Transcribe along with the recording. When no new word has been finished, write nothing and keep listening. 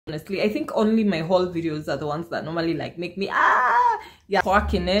honestly. I think only my haul videos are the ones that normally like make me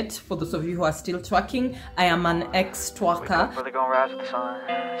twerking it. For those of you who are still twerking, I am an ex-twerker. Really gonna rise with the sun.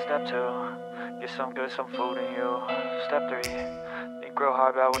 Step 2, get some good, some food in you. Step 3, think real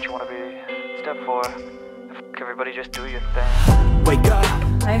hard about what you wanna be. Step 4, everybody just do your thing. Wake up.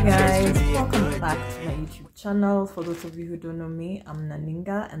 Hi guys, welcome back to my YouTube channel. For those of you who don't know me, I'm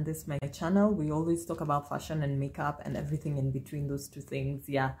Naninga and this is my channel. We always talk about fashion and makeup and everything in between those two things.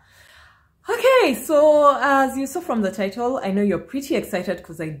 Yeah. Okay, so as you saw from the title, I know you're pretty excited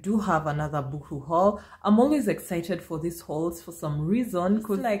because I do have another Boohoo haul. I'm always excited for these hauls for some reason,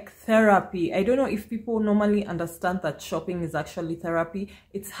 because like therapy. I don't know if people normally understand that shopping is actually therapy.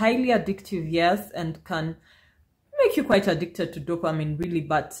 It's highly addictive, yes, and can make you quite addicted to dopamine, really,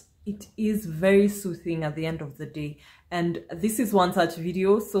 but it is very soothing at the end of the day. And this is one such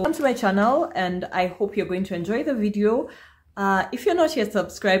video. So come to my channel and I hope you're going to enjoy the video. If you're not yet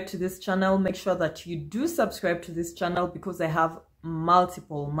subscribed to this channel, make sure that you do subscribe to this channel, because I have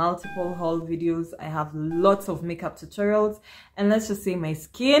multiple haul videos. I have lots of makeup tutorials, and let's just say my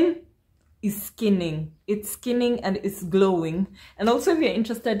skin is skinning. It's skinning and it's glowing. And also, if you're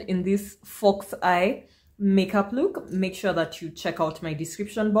interested in this fox eye makeup look, make sure that you check out my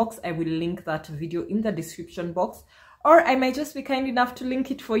description box. I will link that video in the description box, or I might just be kind enough to link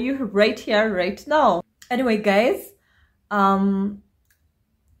it for you right here, right now. Anyway, guys,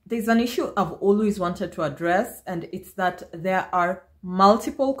 there's an issue I've always wanted to address, and it's that there are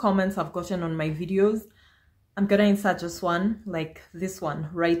multiple comments I've gotten on my videos. I'm gonna insert just one, like this one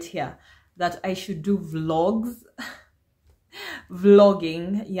right here, that I should do vlogs,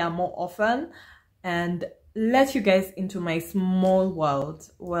 vlogging, yeah, more often, and let you guys into my small world.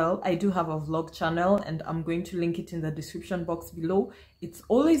 Well, I do have a vlog channel and I'm going to link it in the description box below. It's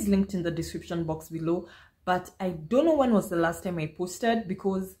always linked in the description box below, but I don't know when was the last time I posted,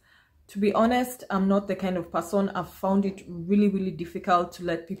 because to be honest, I'm not the kind of person. I've found it really difficult to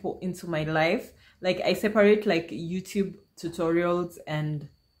let people into my life. Like, I separate like YouTube tutorials and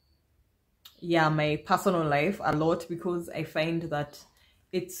yeah, my personal life a lot, because I find that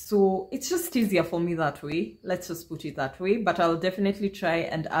it's just easier for me that way. Let's just put it that way. But I'll definitely try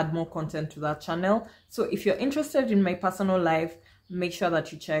and add more content to that channel. So if you're interested in my personal life, make sure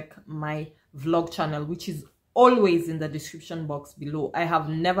that you check my vlog channel, which is always in the description box below. I have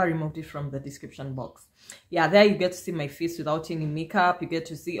never removed it from the description box. Yeah, there you get to see my face without any makeup. You get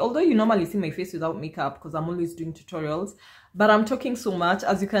to see, although you normally see my face without makeup because I'm always doing tutorials, but I'm talking so much.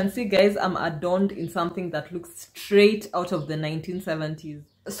 As you can see, guys, I'm adorned in something that looks straight out of the 1970s.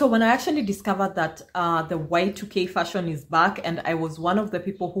 So when I actually discovered that the Y2K fashion is back, and I was one of the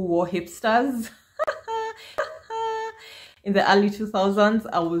people who wore hipsters in the early 2000s,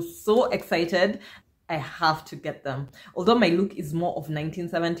 I was so excited. I have to get them. Although my look is more of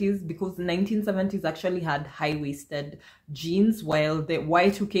 1970s, because the 1970s actually had high-waisted jeans, while the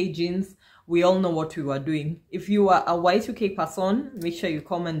Y2K jeans, we all know what we were doing. If you are a Y2K person, make sure you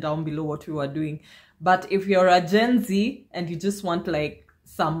comment down below what we were doing. But if you're a Gen Z and you just want like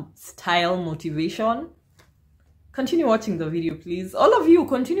some style motivation, continue watching the video, please. All of you,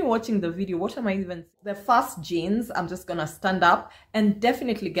 continue watching the video. What am I even... The first jeans, I'm just gonna stand up, and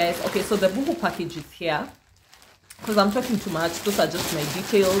definitely, guys, okay, so the Boohoo package is here, because I'm talking too much. Those are just my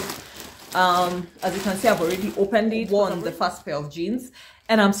details. As you can see, I've already opened it, worn the first pair of jeans,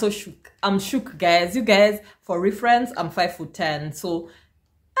 and I'm so shook. I'm shook, guys. You guys, for reference, I'm 5'10". So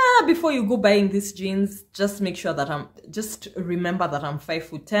before you go buying these jeans, just make sure that just remember that I'm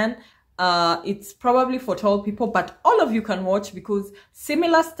 5'10". It's probably for tall people, but all of you can watch, because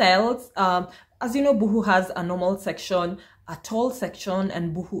similar styles, as you know, Boohoo has a normal section, a tall section,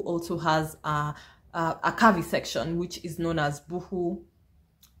 and Boohoo also has a curvy section, which is known as Boohoo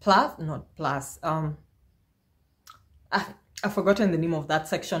Plus, not Plus. I've forgotten the name of that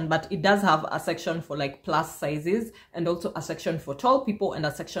section, but it does have a section for like plus sizes, and also a section for tall people, and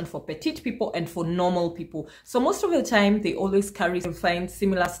a section for petite people, and for normal people. So most of the time, they always find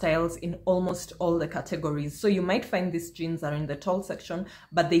similar styles in almost all the categories. So you might find these jeans are in the tall section,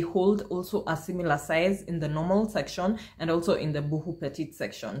 but they hold also a similar size in the normal section, and also in the Boohoo petite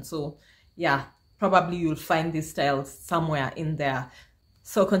section. So yeah, probably you'll find these styles somewhere in there.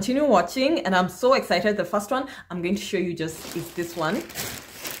 So continue watching, and I'm so excited. The first one I'm going to show you just is this one,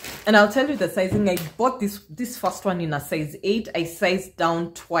 and I'll tell you the sizing. I bought this first one in a size 8. I sized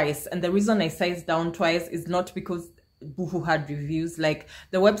down twice, and the reason I sized down twice is not because Boohoo had reviews. Like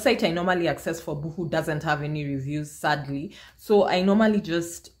the website I normally access for Boohoo doesn't have any reviews, sadly, so I normally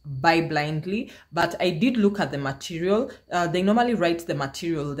just buy blindly. But I did look at the material. They normally write the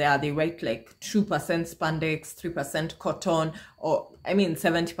material there. They write like 2% spandex, 3% cotton, or I mean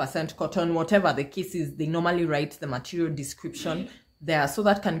 70% cotton, whatever the case is. They normally write the material description there, so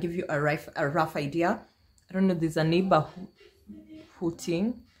that can give you a rough idea. I don't know, there's a neighbor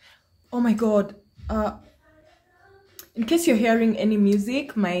hooting. Oh my god, in case you're hearing any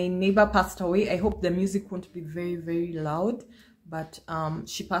music, my neighbor passed away. I hope the music won't be very, very loud, but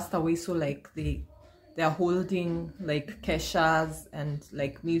she passed away, so like they're holding like keshas and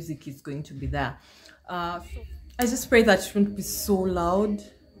like music is going to be there. So I just pray that it won't be so loud.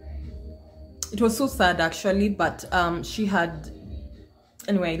 It was so sad actually, but she had,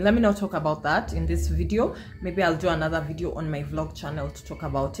 anyway, let me not talk about that in this video. Maybe I'll do another video on my vlog channel to talk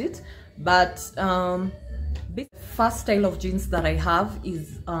about it. But the first style of jeans that I have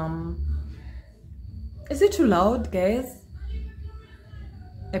is it too loud, guys?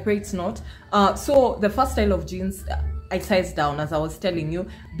 I pray it's not. So the first style of jeans I sized down, as I was telling you,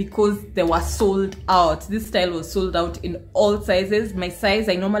 because they were sold out. This style was sold out in all sizes. My size,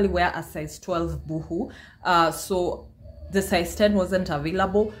 I normally wear a size 12 Boohoo, so the size 10 wasn't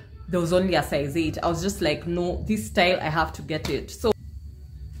available. There was only a size 8. I was just like, no, this style, I have to get it.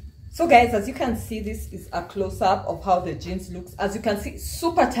 So guys, as you can see, this is a close-up of how the jeans looks. As you can see,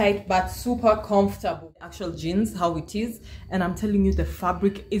 super tight but super comfortable. Actual jeans, how it is. And I'm telling you, the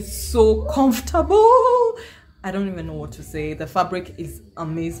fabric is so comfortable. I don't even know what to say. The fabric is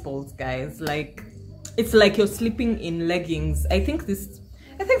amazeballs, guys. Like, it's like you're sleeping in leggings. I think this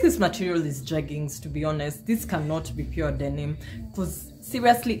material is jeggings, to be honest. This cannot be pure denim, because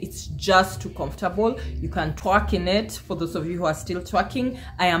seriously, it's just too comfortable. You can twerk in it. For those of you who are still twerking,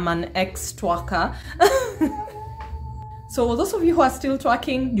 I am an ex-twerker. So those of you who are still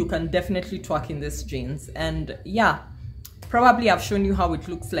twerking, you can definitely twerk in this jeans. And yeah, probably I've shown you how it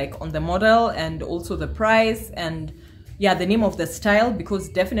looks like on the model, and also the price, and yeah, the name of the style, because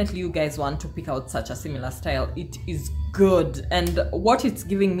definitely you guys want to pick out such a similar style. It is good, and what it's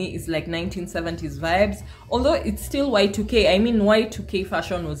giving me is like 1970s vibes, although it's still Y2K. I mean, Y2K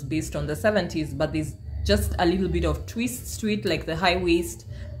fashion was based on the 70s, but there's just a little bit of twists to it, like the high waist,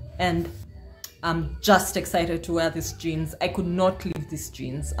 and I'm just excited to wear these jeans. I could not leave these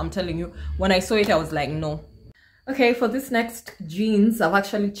jeans. I'm telling you, when I saw it, I was like, no. Okay, for this next jeans, I've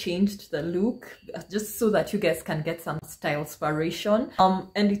actually changed the look just so that you guys can get some style inspiration.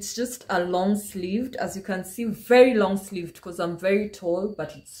 And it's just a long sleeved, as you can see, very long sleeved, because I'm very tall,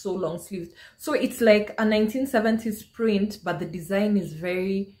 but it's so long sleeved. So it's like a 1970s print, but the design is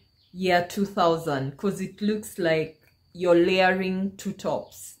very year 2000, because it looks like you're layering two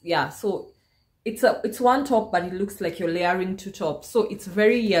tops. Yeah, so it's one top, but it looks like you're layering two tops. So it's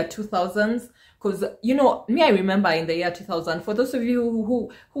very year 2000s. Because, you know, me, I remember in the year 2000, for those of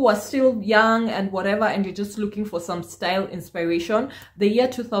you who are still young and whatever, and you're just looking for some style inspiration, the year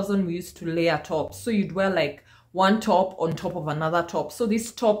 2000, we used to layer tops. So you'd wear like one top on top of another top. So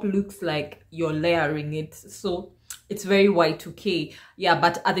this top looks like you're layering it. So it's very Y2K. Yeah,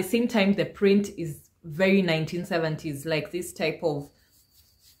 but at the same time, the print is very 1970s. Like this type of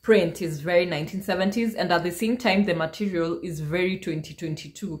print is very 1970s. And at the same time, the material is very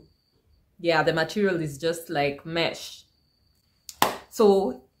 2022. Yeah, the material is just like mesh.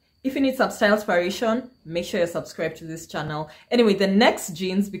 So if you need some style inspiration, make sure you're subscribed to this channel. Anyway, the next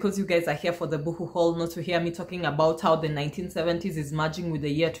jeans, because you guys are here for the Boohoo haul, not to hear me talking about how the 1970s is merging with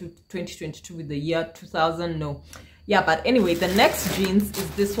the year 2022 with the year 2000, no. Yeah, but anyway, the next jeans is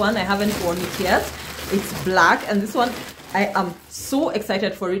this one. I haven't worn it yet. It's black, and this one, I am so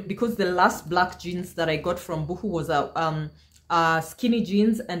excited for it, because the last black jeans that I got from Boohoo was a skinny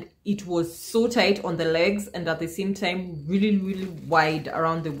jeans, and it was so tight on the legs, and at the same time really, really wide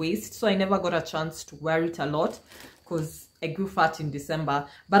around the waist. So I never got a chance to wear it a lot, because I grew fat in December,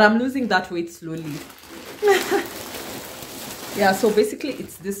 but I'm losing that weight slowly. Yeah, so basically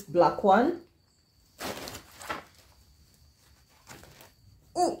it's this black one.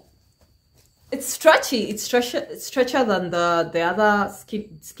 Oh, it's stretchy. It's stretchier than the other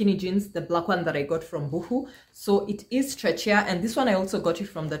skinny jeans, the black one that I got from Boohoo. So it is stretchier, and this one I also got it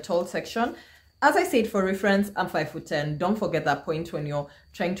from the tall section. As I said, for reference, I'm 5'10". Don't forget that point when you're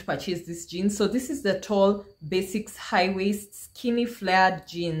trying to purchase this jeans. So this is the tall basics high waist skinny flared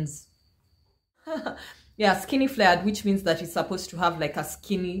jeans. Yeah, skinny flared, which means that it's supposed to have like a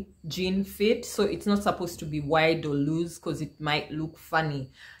skinny jean fit. So it's not supposed to be wide or loose, because it might look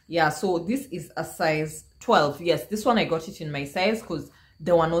funny. Yeah, so this is a size 12. Yes, this one I got it in my size, because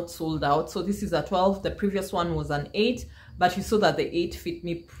they were not sold out. So this is a 12. The previous one was an 8, but you saw that the 8 fit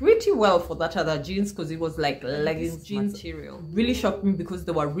me pretty well for that other jeans, because it was like leggings jeans material. Really shocked me because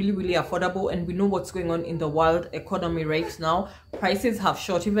they were really affordable, and we know what's going on in the world economy right now. Prices have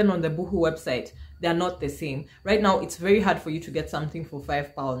shot. Even on the Boohoo website, they're not the same right now. It's very hard for you to get something for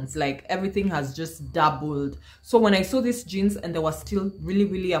 £5. Like, everything has just doubled. So when I saw these jeans and they were still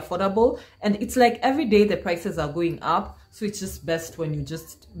really affordable, and it's like every day the prices are going up, so it's just best when you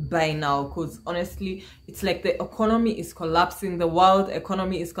just buy now, because honestly it's like the economy is collapsing, the world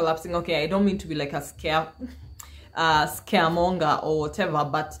economy is collapsing. Okay, I don't mean to be like a scaremonger or whatever,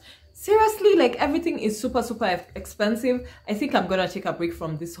 but seriously, like, everything is super expensive. I think I'm gonna take a break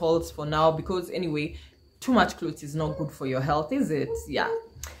from these hauls for now, because anyway, too much clothes is not good for your health, is it? Yeah.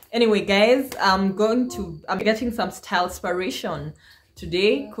 Anyway, guys, I'm getting some style inspiration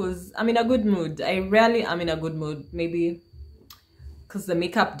today because I'm in a good mood. I rarely am in a good mood, maybe because the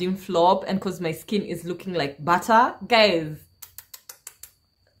makeup didn't flop and because my skin is looking like butter, guys.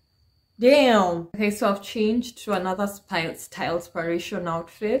 Damn. Okay, so I've changed to another style inspiration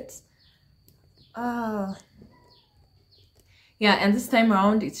outfit. Yeah, and this time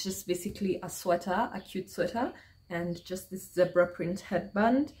around it's just basically a sweater, a cute sweater, and just this zebra print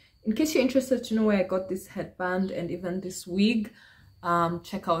headband. In case you're interested to know where I got this headband and even this wig,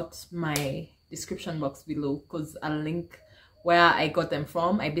 check out my description box below, because I'll link where I got them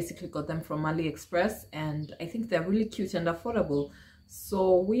from. I basically got them from AliExpress, and I think they're really cute and affordable.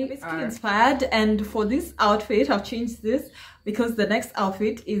 So we basically inspired, and for this outfit I've changed this because the next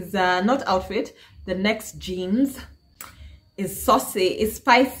outfit is the next jeans is saucy, is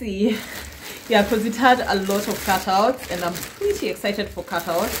spicy. Yeah, because it had a lot of cutouts and I'm pretty excited for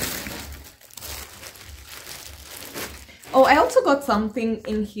cutouts. Oh, I also got something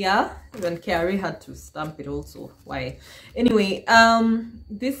in here. Even Carrie had to stamp it also. Why? Anyway,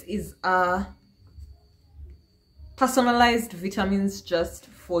 this is personalized vitamins just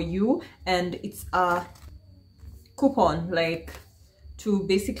for you, and it's a coupon, like, to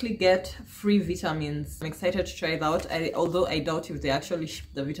basically get free vitamins. I'm excited to try it out. Although I doubt if they actually ship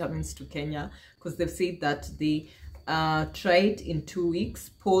the vitamins to Kenya, because they've said that they try it in 2 weeks,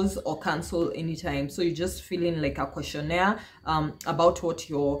 pause or cancel anytime. So you just fill in like a questionnaire about what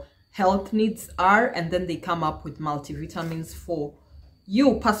your health needs are, and then they come up with multivitamins for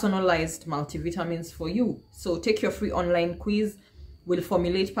you, personalized multivitamins for you. So take your free online quiz, will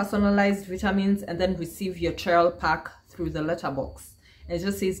formulate personalized vitamins, and then receive your trial pack through the letterbox. And it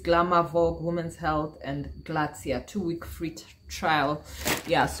just says Glamour, Vogue, Women's Health, and Glacia 2-week free trial.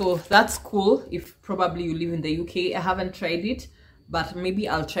 Yeah, so that's cool if probably you live in the UK. I haven't tried it, but maybe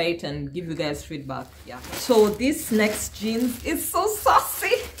I'll try it and give you guys feedback. Yeah, so this next jeans is so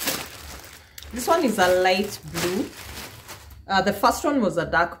saucy. This one is a light blue. The first one was a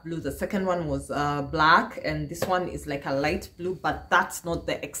dark blue, the second one was black, and this one is like a light blue, but that's not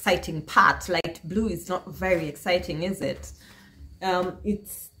the exciting part. Light blue is not very exciting, is it?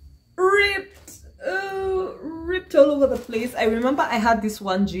 It's ripped all over the place. I remember I had this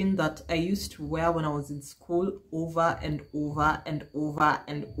one jean that I used to wear when I was in school over and over and over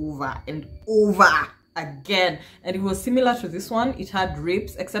and over and over again, and it was similar to this one. It had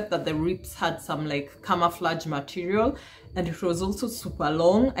rips, except that the rips had some like camouflage material, and it was also super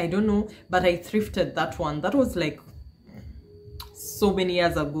long. I don't know, but I thrifted that one. That was like so many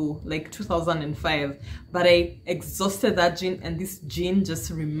years ago, like 2005, but I exhausted that jean, and this jean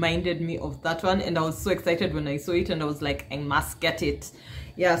just reminded me of that one, and I was so excited when I saw it, and I was like, I must get it.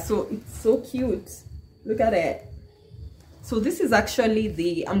 Yeah, so it's so cute. Look at it. So this is actually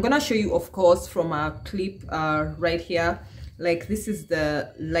the, I'm gonna show you, of course, from a clip right here. Like, this is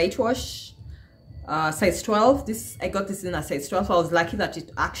the light wash size 12. This, I got this in a size 12. I was lucky that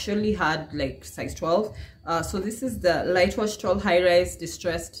it actually had like size 12. So this is the light wash 12 high rise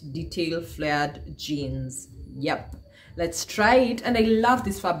distressed detail flared jeans. Yep, let's try it. And I love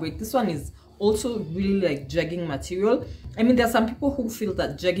this fabric. This one is also really like jegging material. I mean, there are some people who feel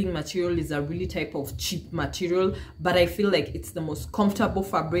that jegging material is a really type of cheap material, but I feel like it's the most comfortable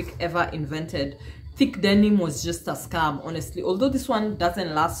fabric ever invented. Thick denim was just a scam, honestly. Although this one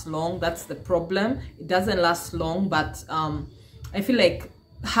doesn't last long, that's the problem. It doesn't last long, but I feel like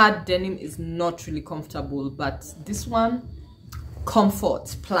hard denim is not really comfortable, but this one,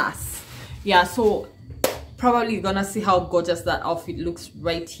 comfort plus. Yeah, so probably you're gonna see how gorgeous that outfit looks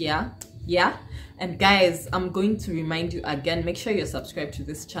right here. Yeah, and guys, I'm going to remind you again, make sure you're subscribed to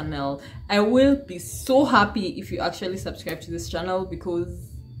this channel. I will be so happy if you actually subscribe to this channel, because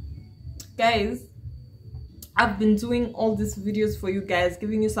guys, I've been doing all these videos for you guys,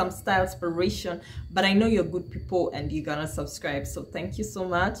 giving you some style inspiration, but I know you're good people and you're gonna subscribe, so thank you so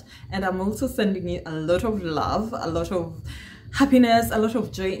much. And I'm also sending you a lot of love, a lot of happiness, a lot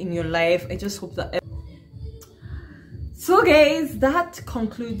of joy in your life. I just hope that. So guys, that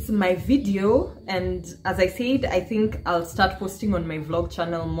concludes my video, and as I said, I think I'll start posting on my vlog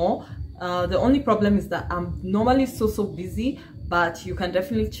channel more. The only problem is that I'm normally so busy, but you can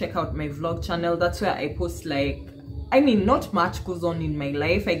definitely check out my vlog channel. That's where I post, like, I mean, not much goes on in my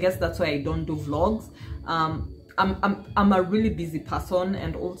life. I guess that's why I don't do vlogs. I'm a really busy person,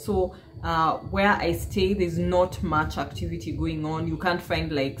 and also where I stay, there's not much activity going on. You can't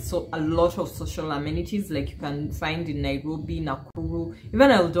find like a lot of social amenities like you can find in Nairobi, Nakuru, even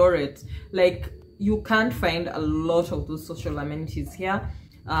Eldoret. Like, you can't find a lot of those social amenities here.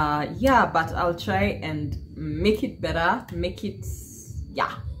 Yeah, but I'll try and make it better, make it,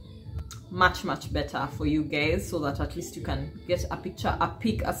 yeah, much better for you guys, so that at least you can get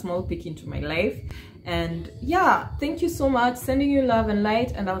a small peek into my life. And yeah, thank you so much, sending you love and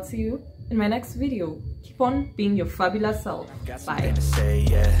light, and I'll see you in my next video. Keep on being your fabulous self. Bye.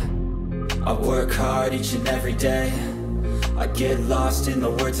 I work hard each and every day. I get lost in the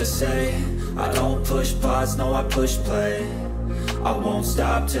words I say. I don't push pause, no, I push play. I won't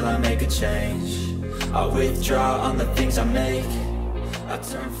stop till I make a change. I withdraw on the things I make. I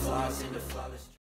turn flaws into